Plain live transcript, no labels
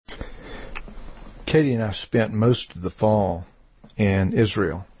Katie and I spent most of the fall in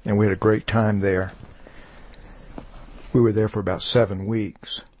Israel, and we had a great time there. We were there for about 7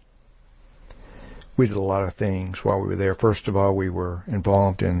 weeks. We did a lot of things while we were there. First of all, we were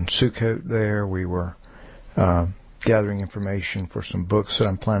involved in Sukkot there. We were gathering information for some books that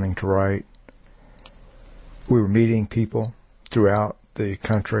I'm planning to write. We were meeting people throughout the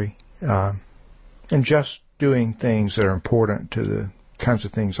country and just doing things that are important to the kinds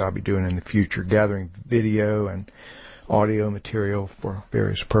of things I'll be doing in the future, gathering video and audio material for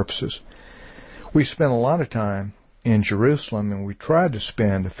various purposes. We spent a lot of time in Jerusalem, and we tried to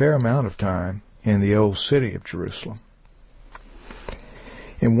spend a fair amount of time in the old city of Jerusalem.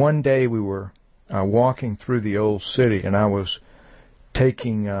 And one day we were walking through the old city, and I was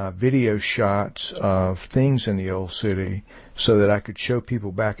taking video shots of things in the old city so that I could show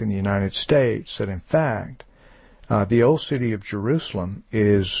people back in the United States that, in fact, the old city of Jerusalem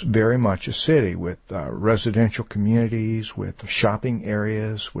is very much a city with residential communities, with shopping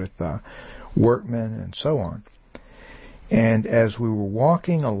areas, with workmen, and so on. And as we were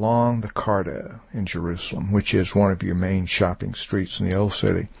walking along the Cardo in Jerusalem, which is one of your main shopping streets in the old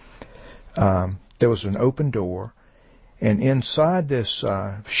city, there was an open door, and inside this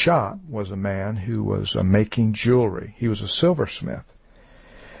shop was a man who was making jewelry. He was a silversmith.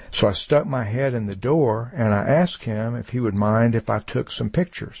 So I stuck my head in the door, and I asked him if he would mind if I took some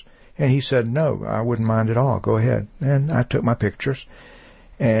pictures. And he said, no, I wouldn't mind at all. Go ahead. And I took my pictures.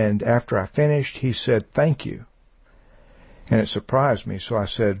 And after I finished, he said, thank you. And it surprised me. So I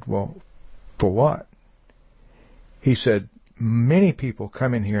said, well, for what? He said, many people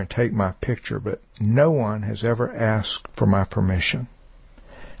come in here and take my picture, but no one has ever asked for my permission.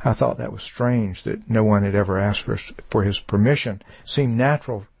 I thought that was strange that no one had ever asked for his permission. It seemed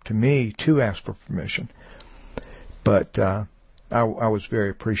natural to me to ask for permission. But I was very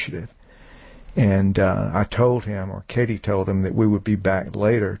appreciative. And I told him, or Katie told him, that we would be back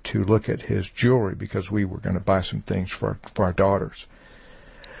later to look at his jewelry because we were going to buy some things for our daughters.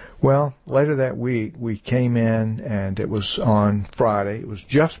 Well, later that week, we came in, and it was on Friday. It was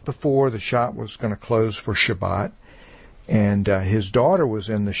just before the shop was going to close for Shabbat. And his daughter was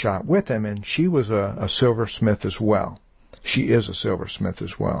in the shop with him, and she was a silversmith as well. She is a silversmith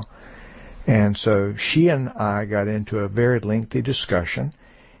as well. And so she and I got into a very lengthy discussion,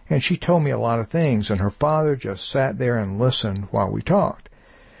 and she told me a lot of things, and her father just sat there and listened while we talked.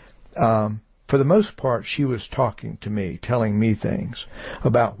 For the most part, she was talking to me, telling me things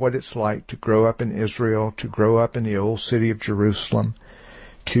about what it's like to grow up in Israel, to grow up in the old city of Jerusalem,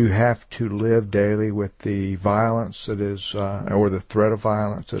 to have to live daily with the violence that is, or the threat of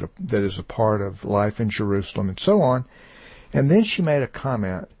violence that is a part of life in Jerusalem, and so on. And then she made a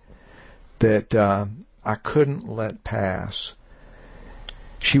comment that I couldn't let pass.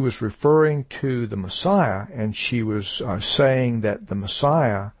 She was referring to the Messiah, and she was saying that the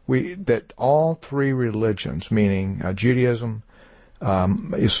Messiah, that all three religions, meaning Judaism,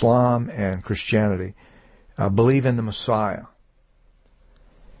 Islam, and Christianity, believe in the Messiah.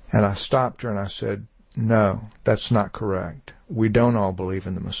 And I stopped her and I said, no, that's not correct. We don't all believe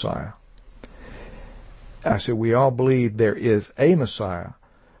in the Messiah. I said, we all believe there is a Messiah,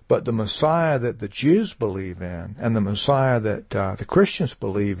 but the Messiah that the Jews believe in and the Messiah that the Christians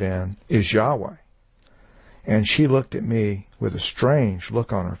believe in is Yahweh. And she looked at me with a strange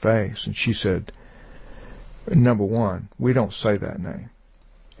look on her face, and she said, number one, we don't say that name.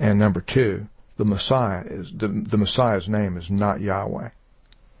 And number two, the Messiah's name is not Yahweh.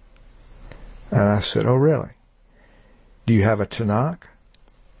 And I said, oh, really? Do you have a Tanakh?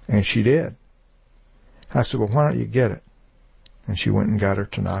 And she did. I said, well, why don't you get it? And she went and got her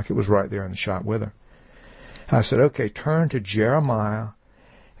Tanakh. It was right there in the shop with her. I said, okay, turn to Jeremiah,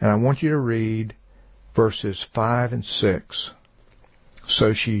 and I want you to read verses 5 and 6.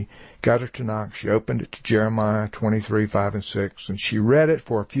 So she got her Tanakh. She opened it to Jeremiah 23, 5 and 6, and she read it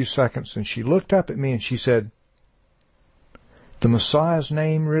for a few seconds, and she looked up at me and she said, the Messiah's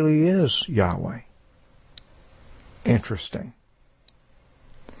name really is Yahweh. Interesting.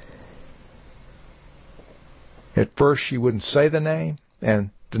 At first she wouldn't say the name, and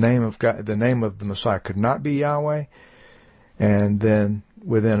the name of God, the name of the Messiah could not be Yahweh. And then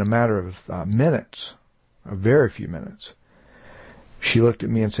within a matter of minutes, a very few minutes, she looked at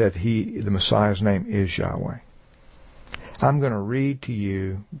me and said, the Messiah's name is Yahweh. I'm going to read to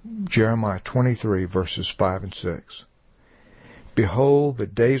you Jeremiah 23, verses 5 and 6. Behold, the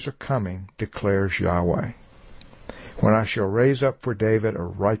days are coming, declares Yahweh, when I shall raise up for David a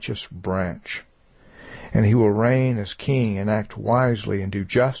righteous branch, and he will reign as king and act wisely and do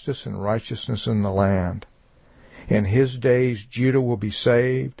justice and righteousness in the land. In his days Judah will be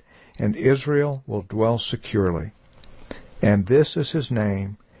saved, and Israel will dwell securely. And this is his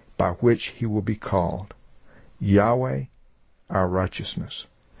name by which he will be called, Yahweh, our righteousness.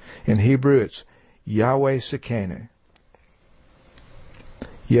 In Hebrew, it's Yahweh Sekenu.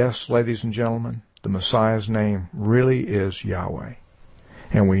 Yes, ladies and gentlemen, the Messiah's name really is Yahweh.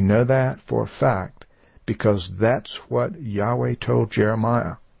 And we know that for a fact because that's what Yahweh told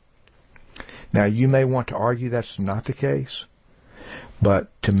Jeremiah. Now, you may want to argue that's not the case,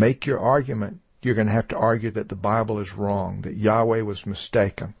 but to make your argument, you're going to have to argue that the Bible is wrong, that Yahweh was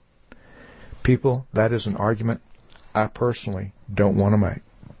mistaken. People, that is an argument I personally don't want to make.